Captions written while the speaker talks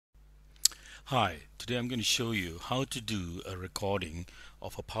Hi, today I'm going to show you how to do a recording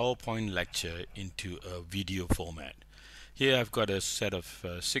of a PowerPoint lecture into a video format. Here I've got a set of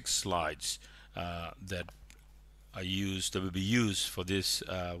 6 slides that will be used for this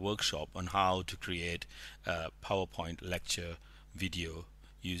workshop on how to create a PowerPoint lecture video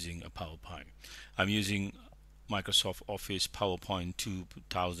using a PowerPoint. I'm using Microsoft Office PowerPoint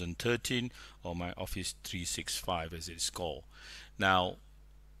 2013 or my Office 365 as it's called. Now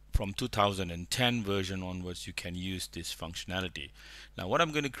from 2010 version onwards you can use this functionality. Now what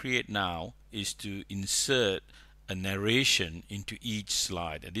I'm going to create now is to insert a narration into each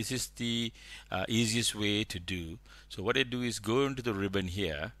slide, and this is the easiest way to do. So what I do is go into the ribbon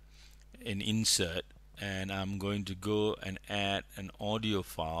here in insert, and I'm going to go and add an audio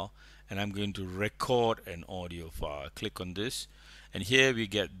file, and I'm going to record an audio file. Click on this, and here we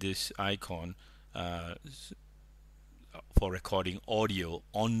get this icon for recording audio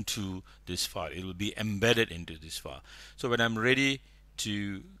onto this file. It will be embedded into this file. So when I'm ready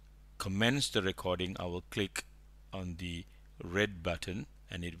to commence the recording, I will click on the red button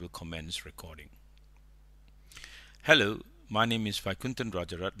and it will commence recording. Hello, my name is Vaikuntan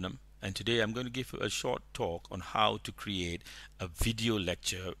Rajaratnam, and today I'm going to give you a short talk on how to create a video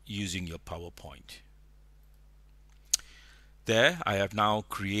lecture using your PowerPoint. There, I have now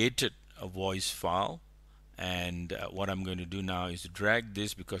created a voice file, and what I'm going to do now is drag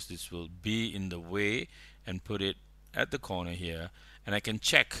this, because this will be in the way, and put it at the corner here, and I can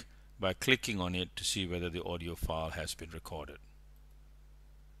check by clicking on it to see whether the audio file has been recorded.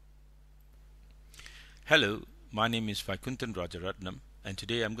 Hello, my name is Vaikuntan Rajaratnam, and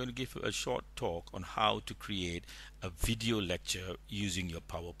today I'm going to give you a short talk on how to create a video lecture using your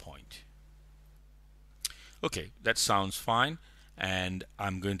PowerPoint. Okay, that sounds fine, and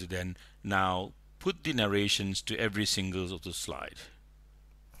I'm going to then now put the narrations to every single of the slide.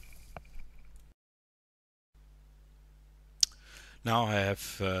 Now I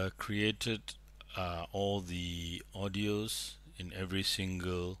have created all the audios in every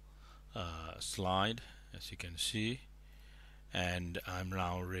single slide, as you can see, and I'm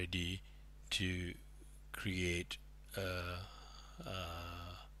now ready to create a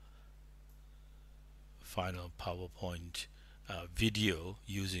final PowerPoint video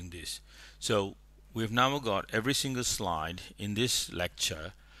using this. So we've now got every single slide in this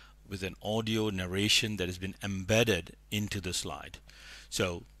lecture with an audio narration that has been embedded into the slide.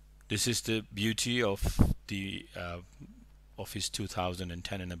 So this is the beauty of the Office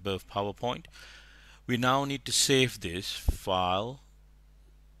 2010 and above PowerPoint. We now need to save this file,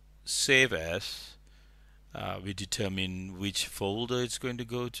 save as. We determine which folder it's going to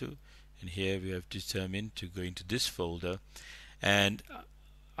go to, and here we have determined to go into this folder, and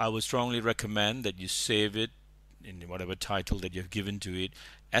I would strongly recommend that you save it in whatever title that you have given to it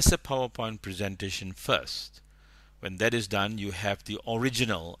as a PowerPoint presentation first. When that is done, you have the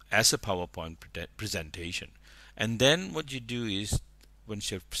original as a PowerPoint presentation, and then what you do is,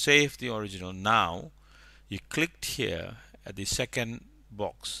 once you've saved the original, now you click here at the second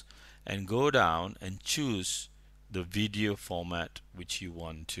box and go down and choose the video format which you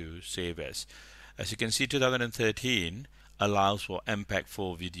want to save as. As you can see, 2013 allows for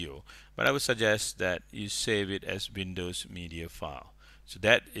MPEG-4 video, but I would suggest that you save it as Windows Media File. So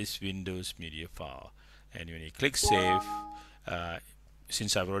that is Windows Media File, and when you click save,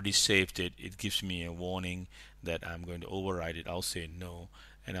 since I've already saved it, it gives me a warning that I'm going to override it. I'll say no,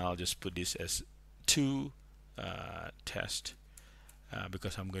 and I'll just put this as to test,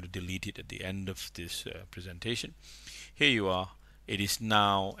 because I'm going to delete it at the end of this presentation. Here you are. It is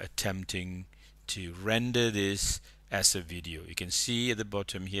now attempting to render this as a video. You can see at the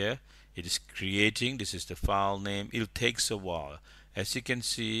bottom here it is creating. This is the file name. It takes a while. As you can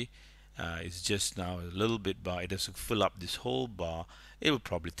see, it's just now a little bit bar. It has to fill up this whole bar. It will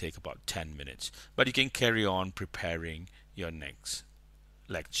probably take about 10 minutes, but you can carry on preparing your next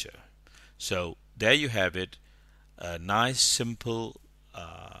lecture. So there you have it, a nice simple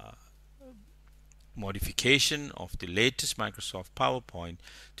modification of the latest Microsoft PowerPoint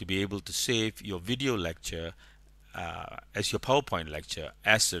to be able to save your video lecture as your PowerPoint lecture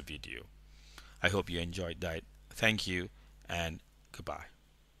as a video. I hope you enjoyed that. Thank you and goodbye.